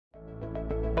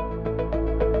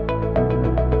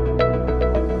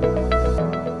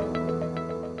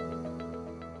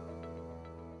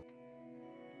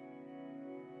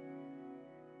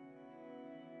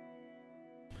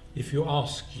if you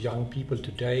ask young people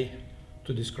today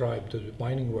to describe the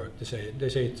mining work, they say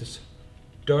it is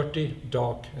dirty,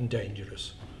 dark and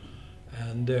dangerous.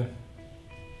 And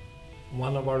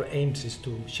one of our aims is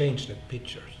to change that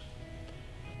picture.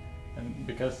 And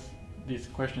because these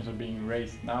questions are being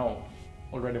raised now,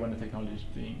 already when the technology is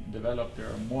being developed, there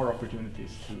are more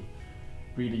opportunities to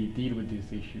really deal with these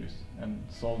issues and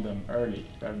solve them early,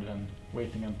 rather than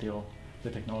waiting until the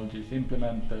technology is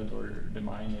implemented or the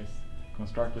mine is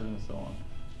constructed and so on.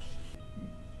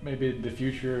 Maybe the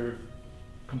future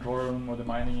control room of the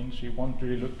mining industry won't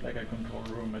really look like a control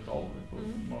room at all. It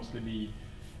will mostly be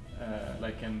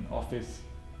like an office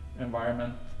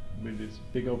environment with these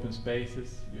big open spaces.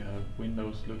 You have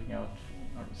windows looking out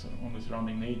on the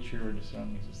surrounding nature or the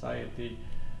surrounding society,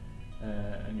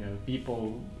 and you have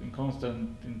people in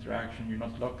constant interaction. You're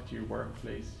not locked to your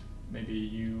workplace. Maybe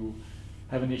you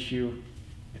have an issue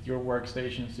at your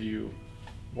workstation, so you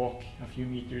walk a few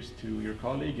meters to your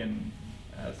colleague and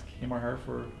ask him or her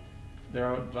for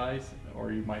their advice,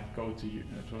 or you might go to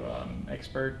an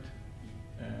expert,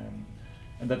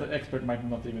 and that expert might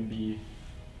not even be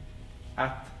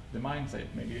at the mine site.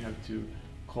 Maybe you have to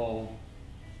call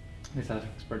this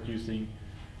expert using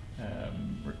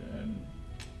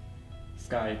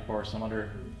Skype or some other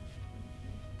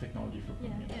technology for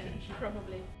communication. Yeah,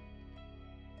 probably.